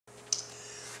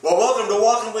Well, welcome to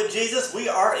Walking with Jesus. We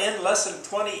are in lesson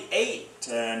 28,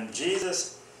 and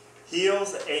Jesus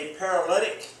heals a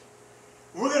paralytic.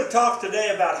 We're going to talk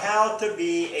today about how to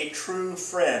be a true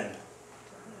friend.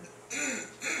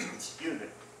 Excuse me.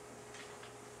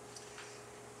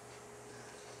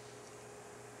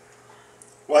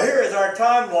 Well, here is our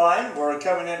timeline. We're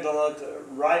coming into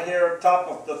right here at the top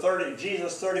of the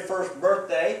Jesus' 31st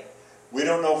birthday. We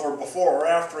don't know if we're before or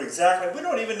after exactly. We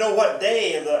don't even know what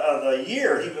day of the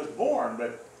year he was born,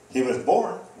 but he was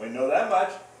born. We know that much.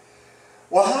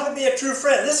 Well, how to be a true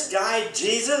friend. This guy,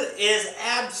 Jesus, is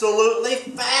absolutely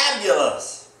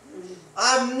fabulous.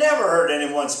 I've never heard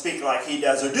anyone speak like he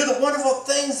does or do the wonderful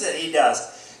things that he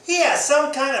does. He has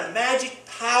some kind of magic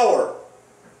power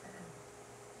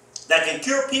that can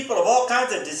cure people of all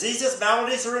kinds of diseases,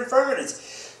 maladies, or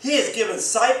infirmities. He has given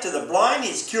sight to the blind.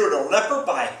 He's cured a leper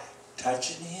by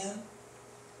touching him.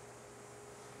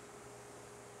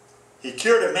 He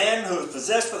cured a man who was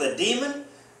possessed with a demon,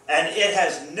 and it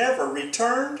has never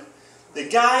returned. The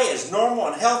guy is normal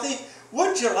and healthy.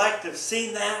 Would you like to have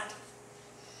seen that?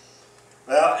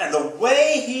 Well, and the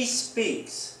way he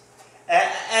speaks,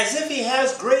 as if he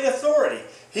has great authority.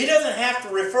 He doesn't have to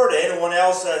refer to anyone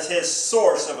else as his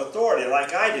source of authority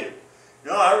like I do.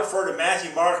 No, I refer to Matthew,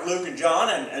 Mark, Luke, and John,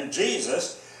 and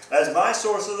Jesus as my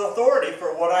source of authority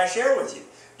for what I share with you.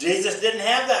 Jesus didn't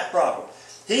have that problem.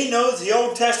 He knows the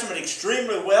Old Testament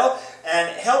extremely well and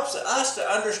helps us to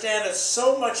understand it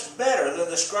so much better than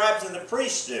the scribes and the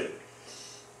priests do.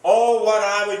 Oh, what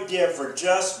I would give for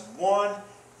just 1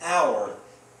 hour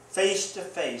face to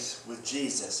face with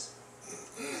Jesus.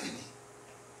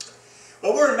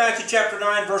 Well, we're in Matthew chapter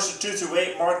 9, verses 2 through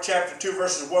 8, Mark chapter 2,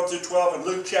 verses 1 through 12, and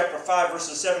Luke chapter 5,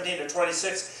 verses 17 to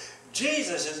 26.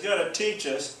 Jesus is going to teach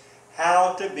us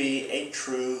how to be a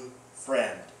true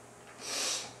friend.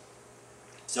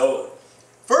 So,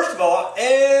 first of all,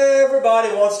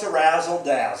 everybody wants to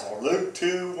razzle-dazzle. Luke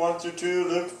 2, 1 through 2,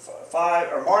 Luke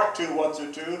 5, or Mark 2, 1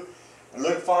 through 2, and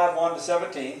Luke 5, 1 to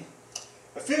 17.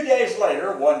 A few days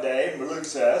later, one day, Luke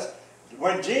says,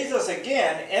 when Jesus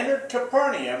again entered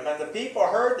Capernaum and the people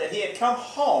heard that he had come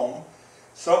home,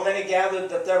 so many gathered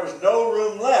that there was no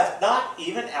room left, not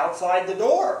even outside the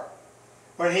door.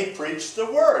 When he preached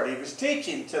the word, he was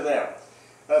teaching to them.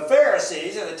 The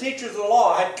Pharisees and the teachers of the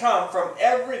law had come from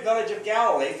every village of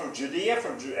Galilee, from Judea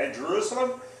and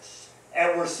Jerusalem,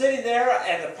 and were sitting there,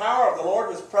 and the power of the Lord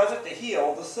was present to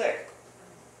heal the sick.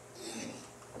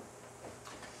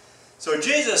 So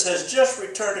Jesus has just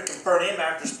returned to Capernaum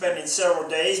after spending several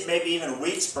days, maybe even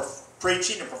weeks,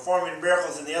 preaching and performing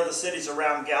miracles in the other cities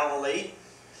around Galilee.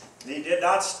 He did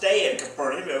not stay in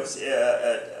Capernaum. It was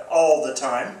all the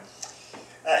time.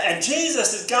 And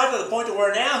Jesus has got to the point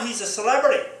where now he's a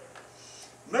celebrity.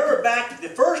 Remember back the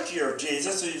first year of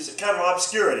Jesus, he was kind of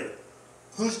obscurity.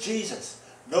 Who's Jesus?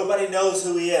 Nobody knows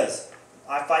who he is.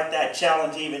 I fight that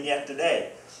challenge even yet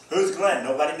today. Who's Glenn?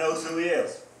 Nobody knows who he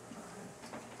is.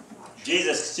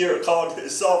 Jesus solved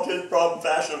his problem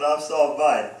faster than I've solved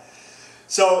mine.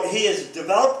 So he has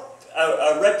developed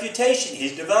a reputation.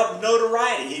 He's developed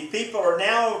notoriety. People are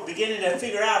now beginning to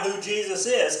figure out who Jesus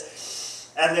is.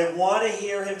 And they want to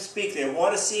hear him speak. They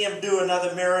want to see him do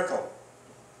another miracle.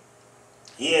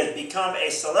 He has become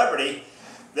a celebrity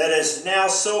that is now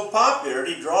so popular,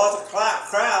 he draws a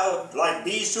crowd like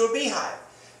bees to a beehive.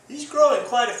 He's growing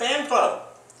quite a fan club.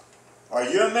 Are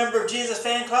you a member of Jesus'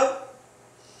 fan club?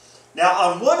 Now,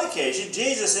 on one occasion,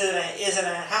 Jesus is in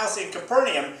a house in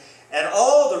Capernaum, and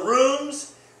all the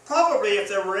rooms, probably if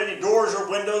there were any doors or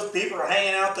windows, people are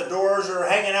hanging out the doors or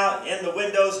hanging out in the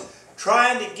windows,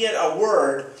 trying to get a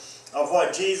word of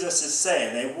what Jesus is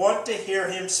saying. They want to hear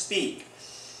him speak.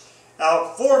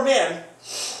 Now, 4 men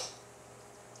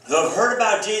who have heard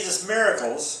about Jesus'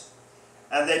 miracles,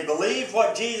 and they believe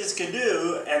what Jesus can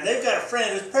do, and they've got a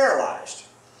friend who's paralyzed.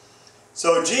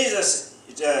 So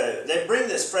they bring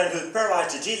this friend who's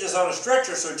paralyzed to Jesus on a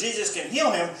stretcher so Jesus can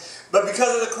heal him, but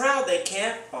because of the crowd, they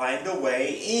can't find a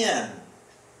way in.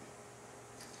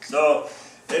 So,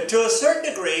 to a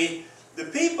certain degree, the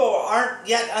people aren't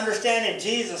yet understanding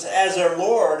Jesus as their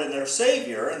Lord and their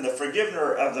Savior and the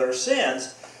forgiver of their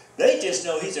sins. They just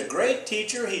know he's a great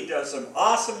teacher. He does some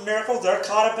awesome miracles. They're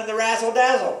caught up in the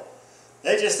razzle-dazzle.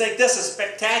 They just think this is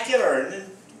spectacular.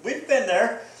 And we've been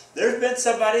there. There's been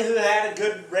somebody who had a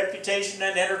good reputation,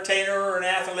 an entertainer or an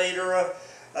athlete or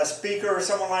a speaker or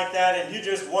someone like that, and you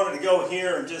just wanted to go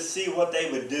here and just see what they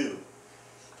would do.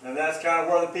 And that's kind of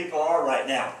where the people are right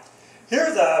now.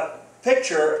 Here's a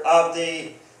picture of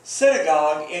the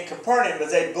synagogue in Capernaum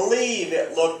as they believe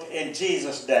it looked in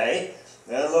Jesus' day.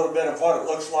 And a little bit of what it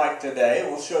looks like today.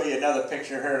 We'll show you another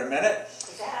picture here in a minute.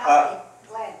 Is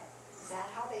that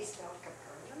how they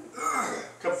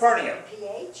Capernaum.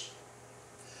 PH?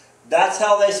 That's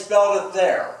how they spelled it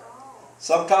there.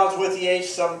 Sometimes with the H,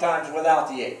 sometimes without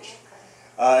the H.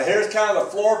 Here's kind of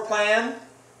the floor plan.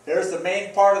 Here's the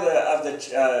main part of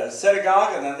the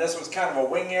synagogue, and then this was kind of a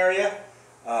wing area.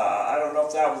 I don't know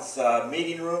if that was a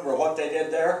meeting room or what they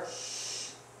did there.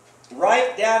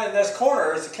 Right down in this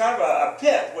corner is kind of a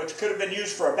pit, which could have been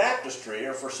used for a baptistry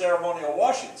or for ceremonial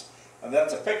washings. And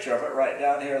that's a picture of it right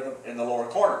down here in the lower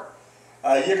corner.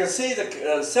 You can see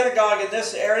the synagogue in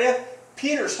this area.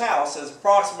 Peter's house is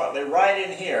approximately right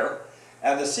in here,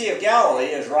 and the Sea of Galilee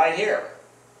is right here.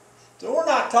 So we're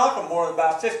not talking more than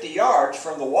about 50 yards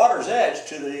from the water's edge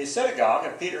to the synagogue,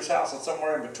 and Peter's house is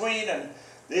somewhere in between, and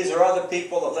these are other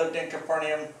people that lived in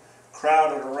Capernaum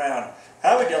crowded around.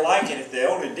 How would you like it if the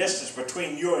only distance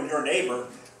between you and your neighbor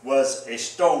was a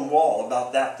stone wall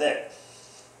about that thick?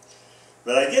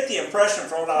 But I get the impression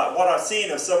from what I've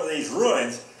seen of some of these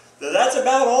ruins that that's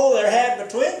about all there had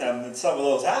between them and some of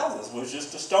those houses was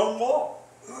just a stone wall.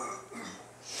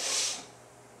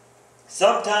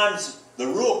 Sometimes the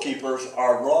rule keepers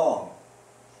are wrong.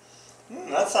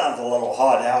 That sounds a little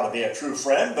hard how to be a true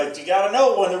friend, but you got to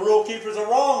know when the rule keepers are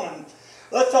wrong. And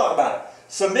let's talk about it.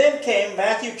 Some men came,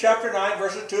 Matthew chapter 9,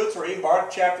 verses 2 and 3, Mark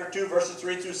chapter 2, verses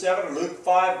 3 through 7, and Luke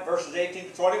 5, verses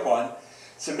 18 to 21.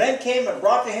 Some men came and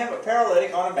brought to him a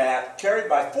paralytic on a mat, carried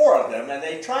by 4 of them, and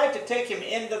they tried to take him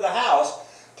into the house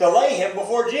to lay him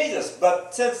before Jesus.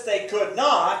 But since they could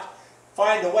not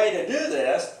find a way to do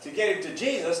this, to get him to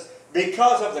Jesus,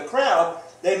 because of the crowd,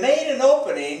 they made an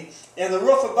opening in the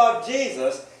roof above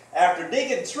Jesus after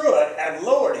digging through it and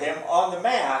lowered him on the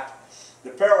mat the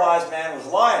paralyzed man was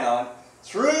lying on,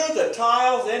 through the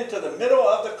tiles into the middle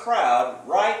of the crowd,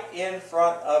 right in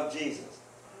front of Jesus.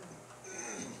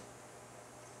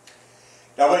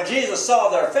 Now when Jesus saw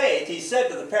their faith, he said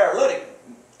to the paralytic,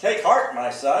 "Take heart, my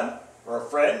son," or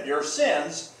friend, "your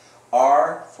sins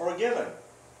are forgiven."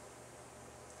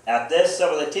 At this, some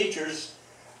of the teachers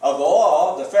of the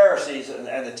law, the Pharisees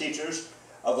and the teachers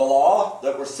of the law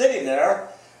that were sitting there,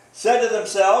 said to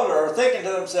themselves, or thinking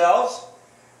to themselves,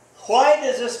 "Why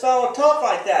does this fellow talk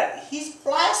like that? He's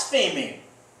blaspheming.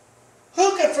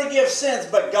 Who can forgive sins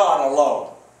but God alone?"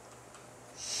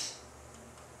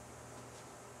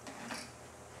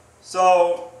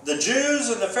 So the Jews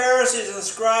and the Pharisees and the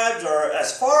scribes are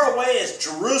as far away as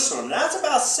Jerusalem. That's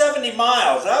about 70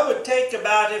 miles. That would take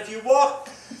about, if you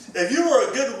were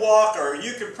a good walker,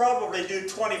 you could probably do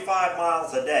 25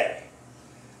 miles a day.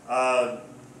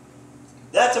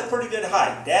 That's a pretty good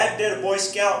hike. Dad did a Boy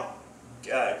Scout,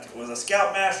 was a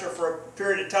scoutmaster for a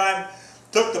period of time,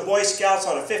 took the Boy Scouts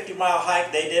on a 50-mile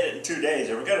hike. They did it in 2 days.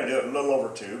 They were going to do it in a little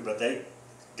over 2, but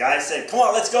guys said, "Come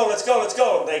on, let's go, let's go, let's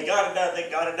go." They got it done. They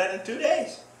got it done in 2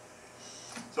 days.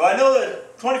 So I know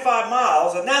that 25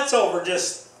 miles, and that's over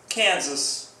just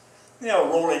Kansas,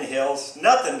 rolling hills.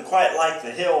 Nothing quite like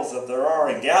the hills that there are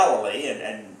in Galilee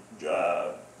and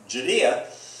Judea.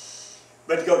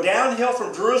 But to go downhill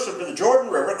from Jerusalem to the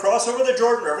Jordan River, cross over the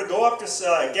Jordan River, go up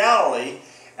to Galilee,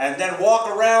 and then walk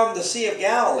around the Sea of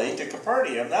Galilee to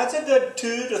Capernaum, that's a good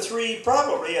 2 to 3,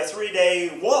 probably a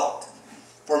 3-day walk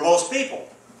for most people.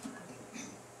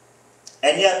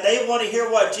 And yet they want to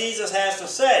hear what Jesus has to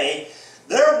say.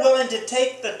 They're willing to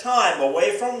take the time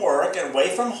away from work and away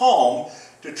from home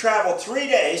to travel 3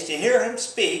 days to hear him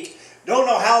speak. Don't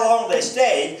know how long they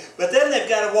stayed, but then they've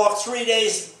got to walk 3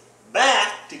 days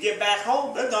back to get back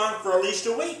home. They're gone for at least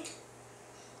a week,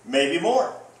 maybe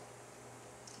more,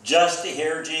 just to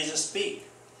hear Jesus speak.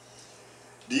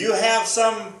 Do you have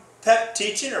some pet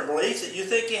teaching or beliefs that you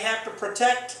think you have to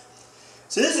protect?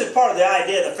 So this is part of the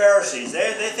idea of the Pharisees.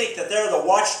 They think that they're the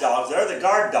watchdogs, they're the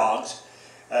guard dogs,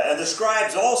 and the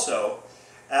scribes also,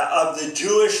 of the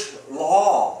Jewish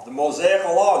law, the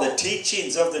Mosaical law, the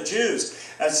teachings of the Jews.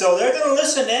 And so they're going to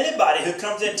listen to anybody who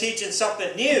comes in teaching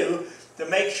something new to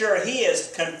make sure he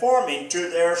is conforming to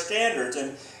their standards,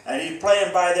 and he's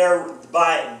playing by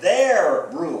their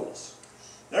rules.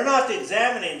 They're not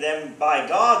examining them by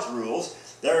God's rules.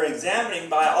 They're examining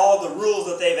by all the rules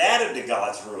that they've added to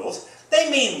God's rules. They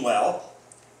mean well.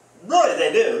 Really,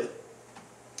 they do.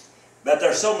 But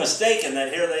they're so mistaken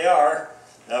that here they are.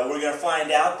 We're going to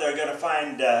find out. They're going to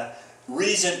find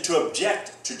reason to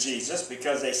object to Jesus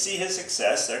because they see his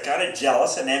success. They're kind of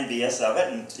jealous and envious of it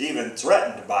and even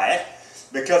threatened by it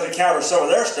because it counters some of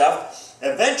their stuff.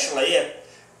 Eventually,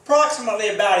 approximately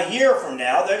about a year from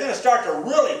now, they're going to start to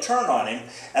really turn on him.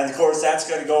 And of course, that's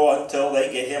going to go until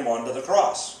they get him onto the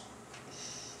cross.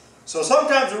 So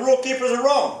sometimes the rule keepers are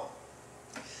wrong.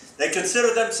 They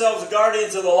consider themselves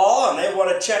guardians of the law, and they want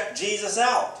to check Jesus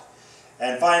out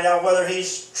and find out whether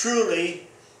he's truly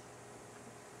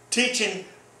teaching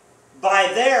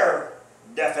by their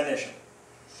definition.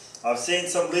 I've seen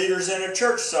some leaders in a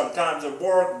church sometimes are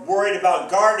more worried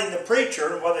about guarding the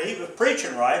preacher and whether he was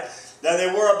preaching right than they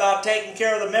were about taking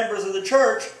care of the members of the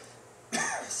church,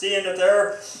 seeing that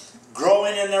they're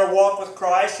growing in their walk with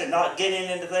Christ and not getting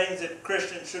into things that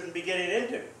Christians shouldn't be getting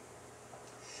into.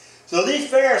 So these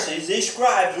Pharisees, these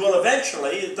scribes will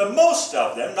eventually, the most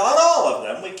of them, not all of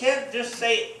them, we can't just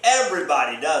say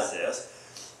everybody does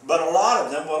this, but a lot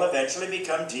of them will eventually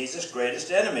become Jesus'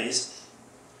 greatest enemies.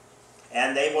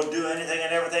 And they will do anything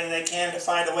and everything they can to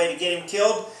find a way to get him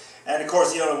killed. And of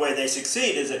course the only way they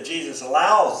succeed is that Jesus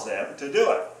allows them to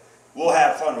do it. We'll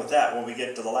have fun with that when we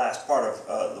get to the last part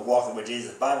of the Walking with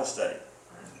Jesus Bible study.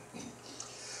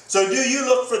 So do you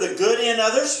look for the good in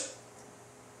others?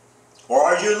 Or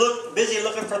are you busy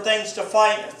looking for things to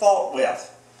find fault with?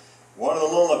 One of the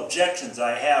little objections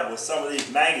I have with some of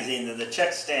these magazines in the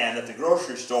check stand at the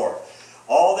grocery store,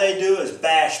 all they do is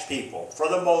bash people for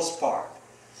the most part.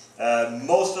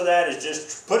 Most of that is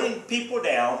just putting people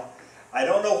down. I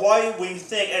don't know why we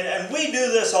think, and we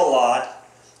do this a lot,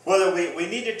 whether we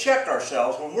need to check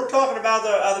ourselves when we're talking about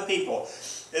the other people.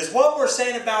 Is what we're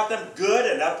saying about them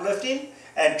good and uplifting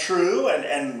and true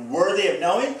and worthy of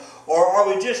knowing? Or are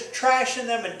we just trashing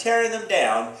them and tearing them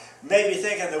down, maybe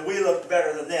thinking that we look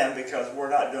better than them because we're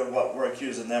not doing what we're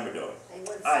accusing them of doing?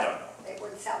 I don't know. They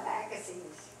wouldn't sell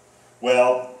magazines.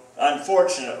 Well,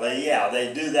 unfortunately, yeah,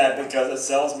 they do that because it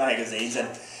sells magazines,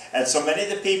 and so many of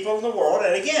the people in the world,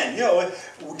 and again, you know,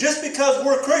 just because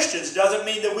we're Christians doesn't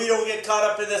mean that we don't get caught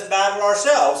up in this battle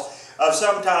ourselves of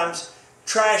sometimes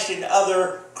trashing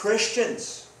other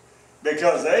Christians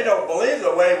because they don't believe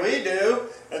the way we do,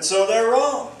 and so they're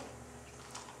wrong.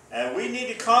 And we need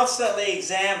to constantly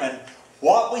examine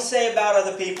what we say about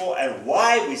other people and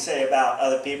why we say about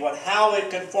other people and how it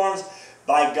conforms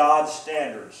by God's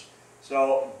standards.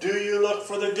 So, do you look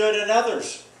for the good in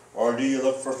others? Or do you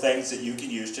look for things that you can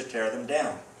use to tear them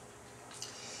down?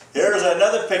 Here's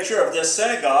another picture of this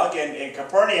synagogue in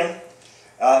Capernaum.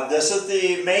 This is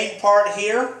the main part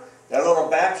here. That little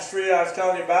baptistry I was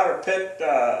telling you about, or pit,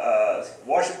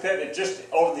 washing pit, it's just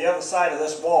over the other side of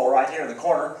this wall right here in the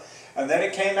corner. And then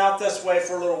it came out this way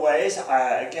for a little ways.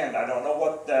 Again, I don't know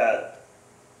what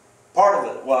part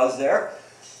of it was there.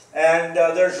 And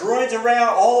there's ruins around,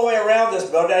 all the way around this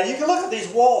building. Now you can look at these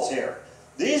walls here.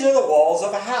 These are the walls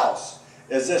of a house.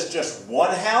 Is this just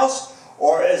one house?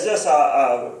 Or is this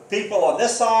people on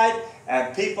this side,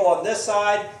 and people on this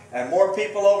side, and more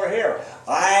people over here?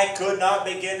 I could not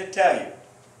begin to tell you.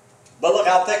 But look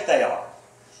how thick they are.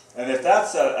 And if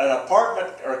that's an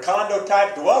apartment or a condo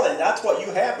type dwelling, that's what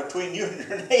you have between you and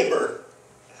your neighbor.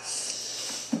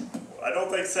 I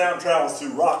don't think sound travels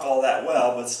through rock all that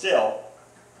well, but still.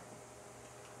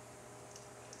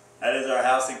 That is our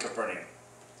house in Capernaum.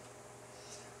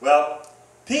 Well,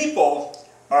 people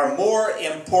are more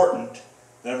important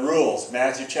than rules.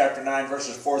 Matthew chapter 9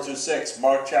 verses 4 through 6,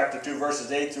 Mark chapter 2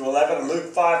 verses 8 through 11, and Luke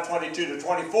 5, 22 to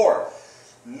 24.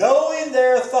 Knowing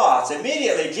their thoughts,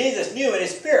 immediately Jesus knew in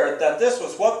his spirit that this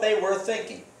was what they were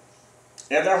thinking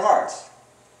in their hearts.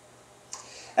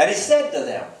 And he said to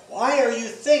them, why are you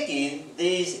thinking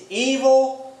these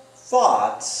evil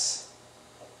thoughts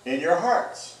in your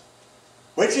hearts?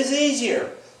 Which is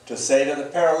easier, to say to the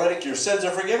paralytic, your sins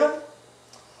are forgiven?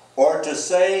 Or to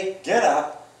say, get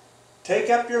up, take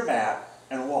up your mat,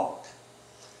 and walk?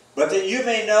 But that you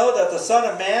may know that the Son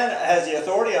of Man has the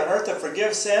authority on earth to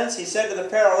forgive sins, he said to the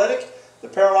paralytic, the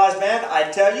paralyzed man,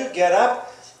 I tell you, get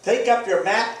up, take up your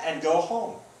mat, and go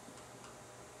home.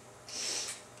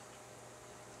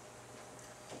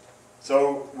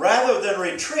 So rather than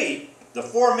retreat, the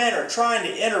four men are trying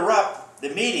to interrupt the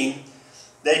meeting.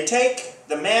 They take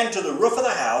the man to the roof of the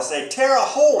house, they tear a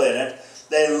hole in it,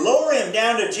 they lower him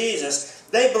down to Jesus.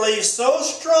 They believe so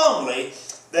strongly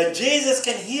that Jesus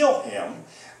can heal him.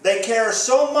 They care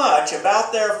so much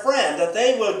about their friend that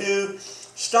they will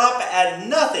stop at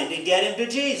nothing to get him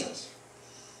to Jesus.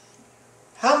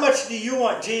 How much do you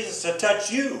want Jesus to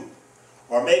touch you?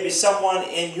 Or maybe someone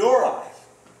in your life?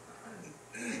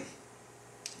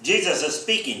 Jesus is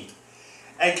speaking.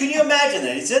 And can you imagine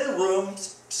that? He's in a room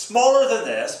smaller than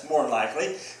this, more than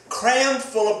likely, crammed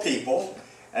full of people,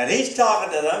 and he's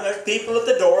talking to them. There's people at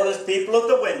the door, there's people at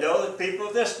the window, there's people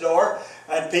at this door,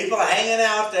 and people hanging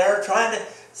out there trying to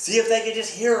see if they could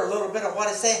just hear a little bit of what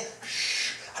he's saying.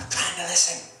 Shh, I'm trying to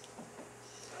listen.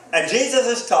 And Jesus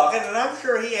is talking, and I'm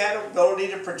sure he had ability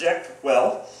to project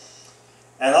well.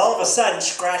 And all of a sudden,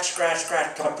 scratch, scratch,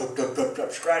 scratch, scratch,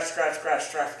 scratch, scratch,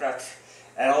 scratch, scratch,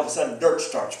 and all of a sudden dirt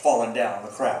starts falling down on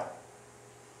the crowd.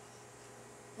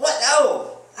 What?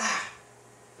 Oh!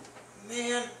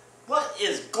 Man, what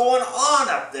is going on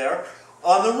up there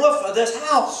on the roof of this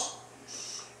house?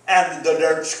 And the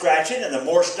dirt scratching and the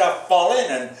more stuff falling,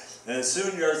 and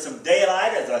soon there's some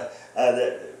daylight.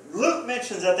 Luke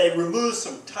mentions that they removed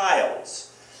some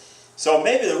tiles. So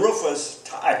maybe the roof was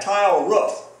a tile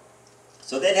roof.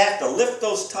 So they'd have to lift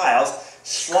those tiles,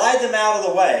 slide them out of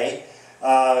the way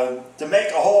to make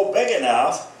a hole big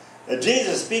enough.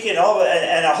 Jesus speaking of it,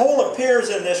 and a hole appears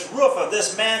in this roof of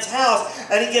this man's house,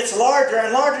 and it gets larger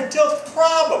and larger until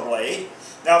probably,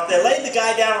 now if they laid the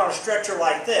guy down on a stretcher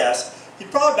like this, he's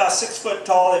probably about 6 foot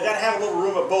tall. They've got to have a little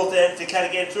room at both ends to kind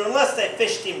of get through, unless they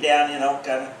fished him down, you know,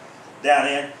 kind of down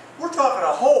in. We're talking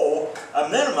a hole, a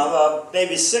minimum of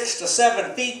maybe 6 to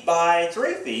 7 feet by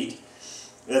 3 feet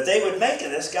that they would make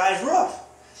in this guy's roof.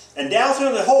 And down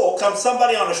through the hole comes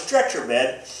somebody on a stretcher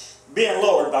bed being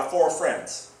lowered by 4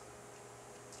 friends.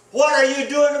 What are you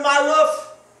doing to my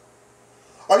roof?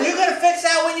 Are you going to fix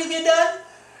that when you get done?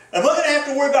 Am I going to have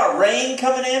to worry about rain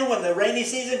coming in when the rainy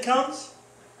season comes?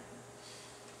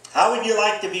 How would you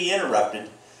like to be interrupted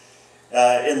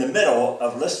in the middle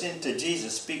of listening to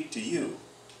Jesus speak to you?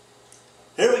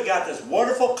 Here we got this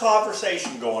wonderful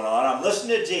conversation going on. I'm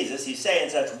listening to Jesus. He's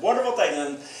saying such wonderful things,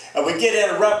 and we get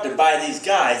interrupted by these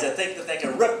guys that think that they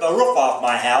can rip the roof off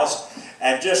my house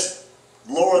and just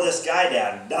lower this guy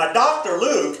down. Now, Dr.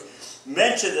 Luke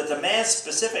mentioned that the man's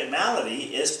specific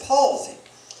malady is palsy.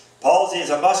 Palsy is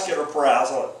a muscular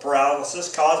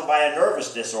paralysis caused by a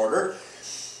nervous disorder.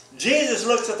 Jesus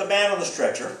looks at the man on the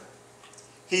stretcher.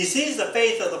 He sees the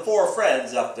faith of the 4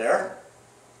 friends up there.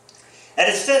 And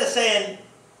instead of saying,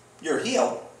 "You're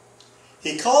healed,"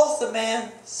 he calls the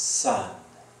man son.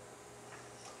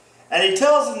 And he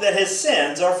tells him that his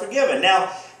sins are forgiven.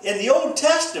 Now, in the Old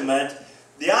Testament,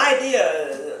 the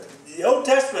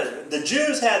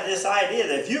Jews had this idea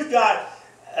that if you've got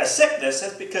a sickness,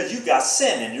 it's because you've got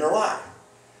sin in your life.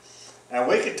 And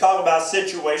we could talk about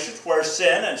situations where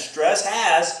sin and stress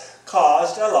has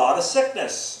caused a lot of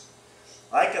sickness.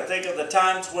 I can think of the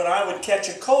times when I would catch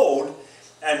a cold,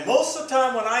 and most of the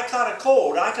time when I caught a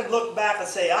cold, I could look back and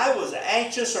say I was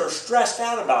anxious or stressed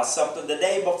out about something the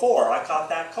day before I caught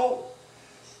that cold.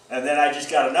 And then I just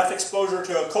got enough exposure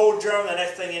to a cold germ, the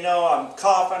next thing you know, I'm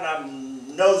coughing,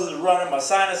 my nose is running, my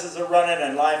sinuses are running,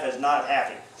 and life is not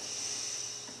happy.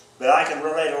 But I can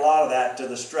relate a lot of that to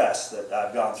the stress that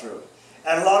I've gone through.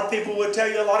 And a lot of people would tell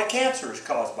you a lot of cancer is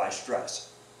caused by stress.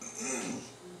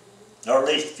 Or at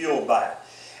least fueled by it.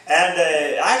 And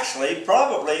actually,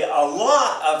 probably a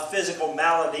lot of physical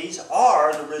maladies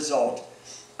are the result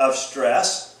of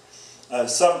stress.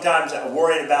 Sometimes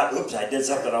worrying about, oops, I did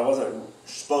something I wasn't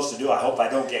supposed to do. I hope I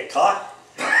don't get caught.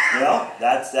 You know,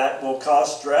 that will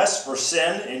cause stress for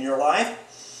sin in your life.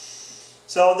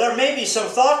 So there may be some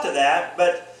thought to that,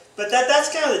 but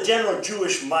that's kind of the general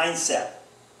Jewish mindset.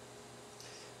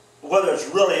 Whether it's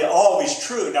really always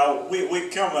true. Now, we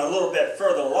come a little bit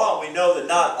further along. We know that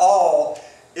not all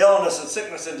illness and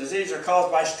sickness and disease are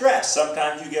caused by stress.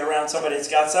 Sometimes you get around somebody that's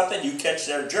got something, you catch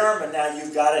their germ, and now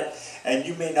you've got it, and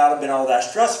you may not have been all that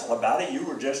stressful about it. You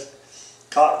were just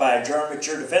caught by a germ that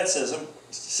your defense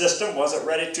system wasn't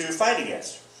ready to fight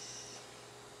against.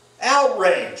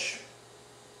 Outrage.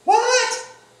 What?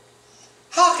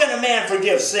 How can a man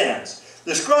forgive sins?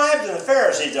 The scribes and the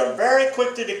Pharisees are very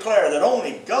quick to declare that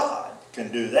only God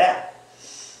can do that.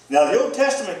 Now, the Old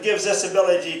Testament gives this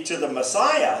ability to the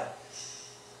Messiah.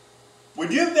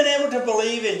 Would you have been able to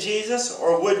believe in Jesus,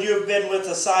 or would you have been with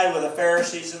the side with the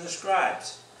Pharisees and the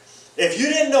scribes? If you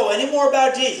didn't know any more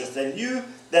about Jesus than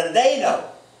they know,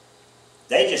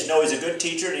 they just know he's a good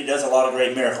teacher and he does a lot of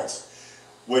great miracles.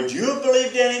 Would you have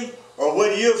believed in him, or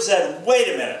would you have said, wait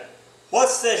a minute,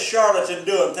 what's this charlatan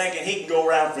doing thinking he can go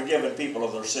around forgiving people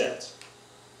of their sins?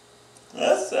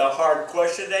 That's a hard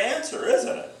question to answer,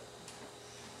 isn't it?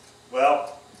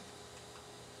 Well,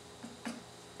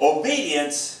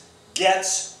 obedience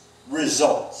gets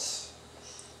results.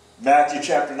 Matthew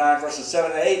chapter 9 verses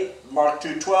 7 to 8, Mark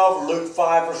 2:12, Luke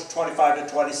 5 verses 25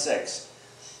 to 26.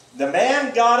 The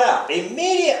man got up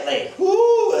immediately.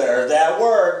 Whoo, there's that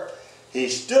word. He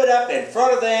stood up in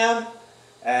front of them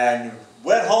and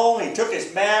went home. He took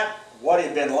his mat, what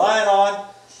he'd been lying on,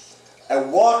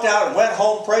 and walked out and went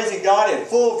home praising God in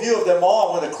full view of them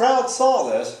all. And when the crowd saw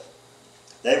this,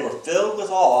 they were filled with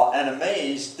awe and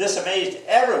amazed. This amazed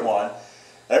everyone.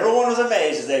 Everyone was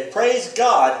amazed as they praised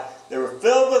God. They were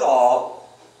filled with awe.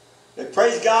 They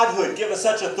praised God who had given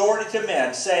such authority to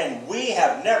men, saying, we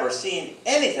have never seen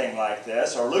anything like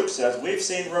this. Or Luke says, we've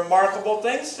seen remarkable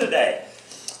things today.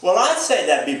 Well, I'd say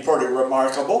that'd be pretty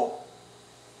remarkable.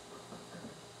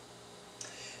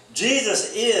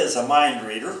 Jesus is a mind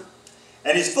reader,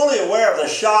 And he's fully aware of the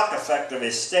shock effect of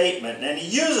his statement, and he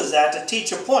uses that to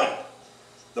teach a point.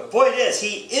 The point is,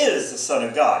 he is the Son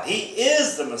of God. He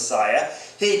is the Messiah.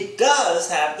 He does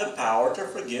have the power to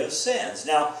forgive sins.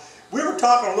 Now, we were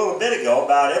talking a little bit ago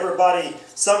about everybody,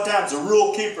 sometimes the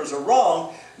rule keepers are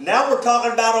wrong. Now we're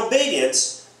talking about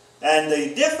obedience, and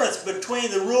the difference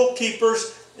between the rule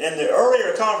keepers in the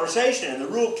earlier conversation and the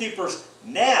rule keepers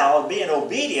now being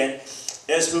obedient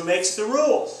is who makes the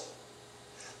rules.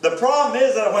 The problem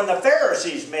is that when the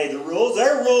Pharisees made the rules,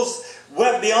 their rules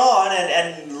went beyond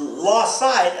and lost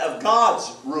sight of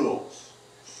God's rules.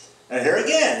 And here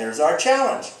again, there's our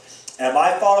challenge. Am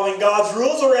I following God's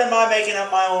rules, or am I making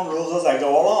up my own rules as I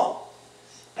go along?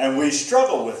 And we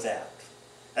struggle with that.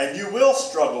 And you will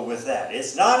struggle with that.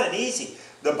 It's not an easy.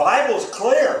 The Bible's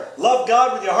clear. Love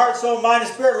God with your heart, soul, mind,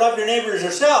 and spirit. Love your neighbor as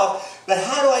yourself. But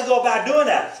how do I go about doing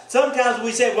that? Sometimes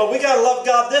we say, well, we got to love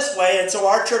God this way, and so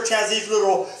our church has these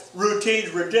little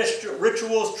routines,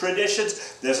 rituals,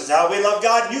 traditions. This is how we love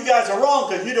God. You guys are wrong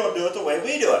because you don't do it the way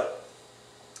we do it.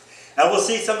 And we'll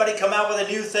see somebody come out with a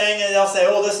new thing, and they'll say,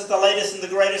 oh, this is the latest and the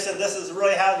greatest, and this is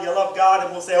really how you love God.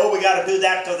 And we'll say, oh, we got to do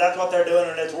that because that's what they're doing,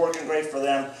 and it's working great for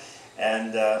them.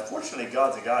 And fortunately,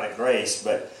 God's a God of grace.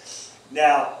 But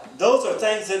now, those are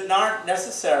things that aren't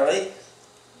necessarily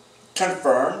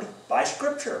confirmed by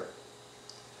Scripture.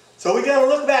 So we got to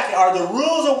look back. Are the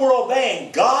rules that we're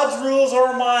obeying God's rules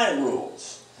or my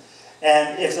rules?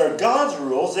 And if they're God's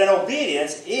rules, then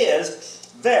obedience is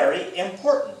very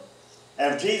important.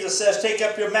 And if Jesus says, take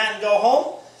up your mat and go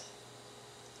home,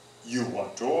 you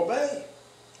want to obey.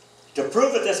 To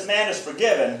prove that this man is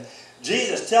forgiven,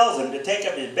 Jesus tells him to take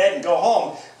up his bed and go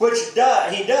home, which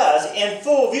he does in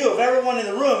full view of everyone in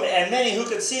the room and many who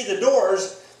could see the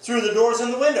doors through the doors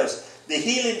and the windows. The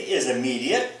healing is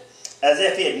immediate, as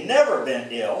if he had never been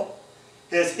ill.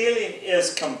 His healing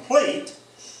is complete,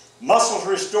 muscles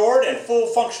restored, and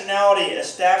full functionality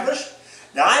established.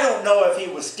 Now, I don't know if he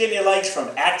was skinny legs from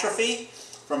atrophy,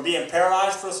 from being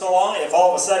paralyzed for so long, if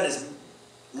all of a sudden his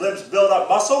limbs built up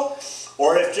muscle,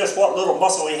 or if just what little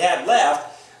muscle he had left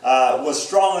was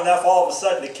strong enough all of a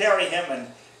sudden to carry him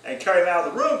and carry him out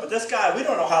of the room. But this guy, we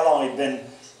don't know how long he'd been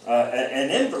an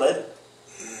invalid.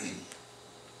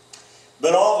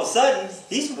 But all of a sudden,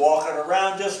 he's walking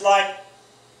around just like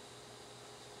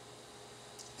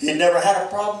he never had a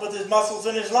problem with his muscles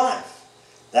in his life.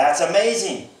 That's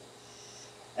amazing.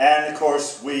 And of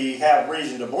course, we have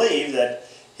reason to believe that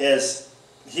his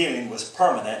healing was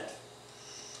permanent.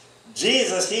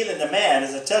 Jesus healing the man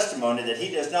is a testimony that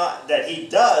he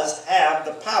does have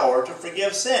the power to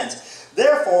forgive sins.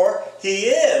 Therefore, he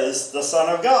is the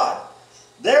Son of God.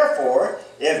 Therefore,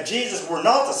 if Jesus were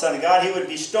not the Son of God, he would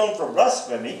be stoned for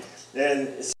blasphemy. And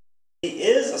he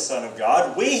is the Son of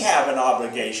God. We have an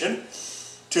obligation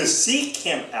to seek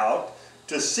him out,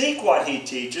 to seek what he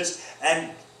teaches,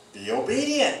 and be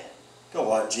obedient to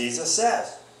what Jesus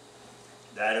says.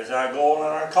 That is our goal and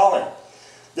our calling.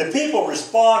 The people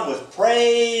respond with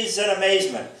praise and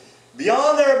amazement,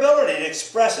 beyond their ability to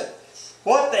express it.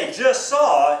 What they just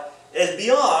saw is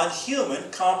beyond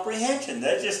human comprehension.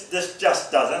 This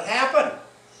just doesn't happen.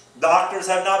 Doctors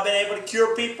have not been able to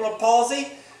cure people of palsy.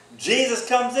 Jesus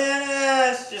comes in,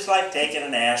 it's just like taking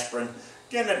an aspirin,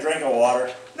 getting a drink of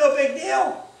water. No big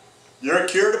deal. You're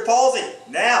cured of palsy.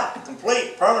 Now,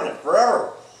 complete, permanent,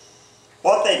 forever.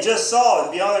 What they just saw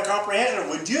is beyond their comprehension.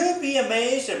 Would you be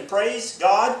amazed and praise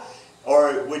God?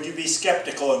 Or would you be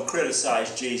skeptical and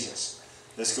criticize Jesus?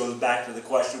 This goes back to the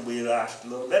question we asked a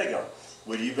little bit ago.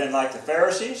 Would you have been like the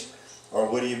Pharisees?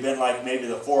 Or would you have been like maybe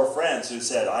the 4 friends who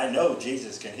said, I know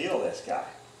Jesus can heal this guy?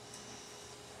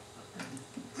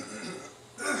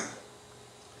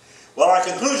 Well, our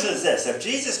conclusion is this. If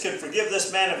Jesus can forgive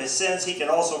this man of his sins, he can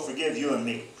also forgive you and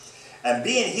me. And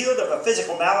being healed of a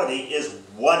physical malady is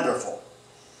wonderful.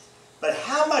 But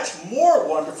how much more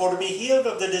wonderful to be healed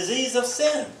of the disease of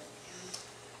sin?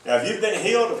 Now, if you've been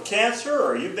healed of cancer,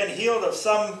 or you've been healed of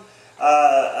some,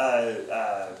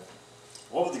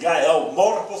 what was the guy? Oh,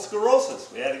 multiple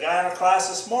sclerosis. We had a guy in our class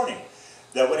this morning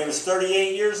that when he was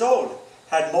 38 years old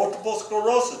had multiple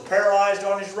sclerosis, paralyzed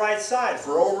on his right side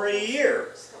for over a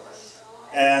year.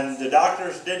 And the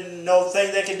doctors didn't know the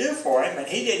thing they could do for him, and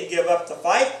he didn't give up the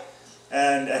fight.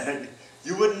 And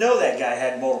you wouldn't know that guy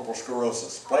had multiple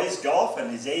sclerosis. Plays golf,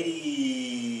 and he's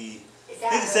 80, I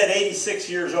think he said 86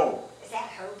 years old. Is that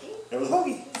Hoagie? It was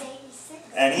Hoagie. He's 86.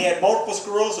 And he had multiple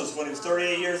sclerosis when he was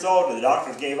 38 years old, and the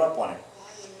doctors gave up on him. Well,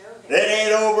 I didn't know that. It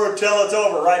ain't over until it's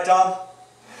over, right, Tom?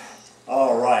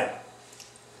 All right.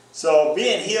 So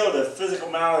being healed of physical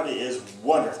malady is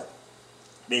wonderful.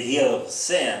 Being healed of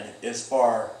sin is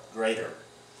far greater.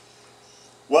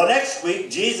 Well, next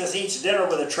week, Jesus eats dinner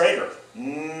with a traitor.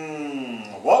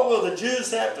 What will the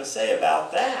Jews have to say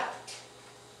about that?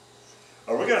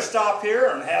 Well, we're going to stop here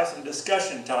and have some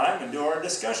discussion time and do our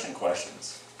discussion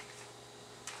questions.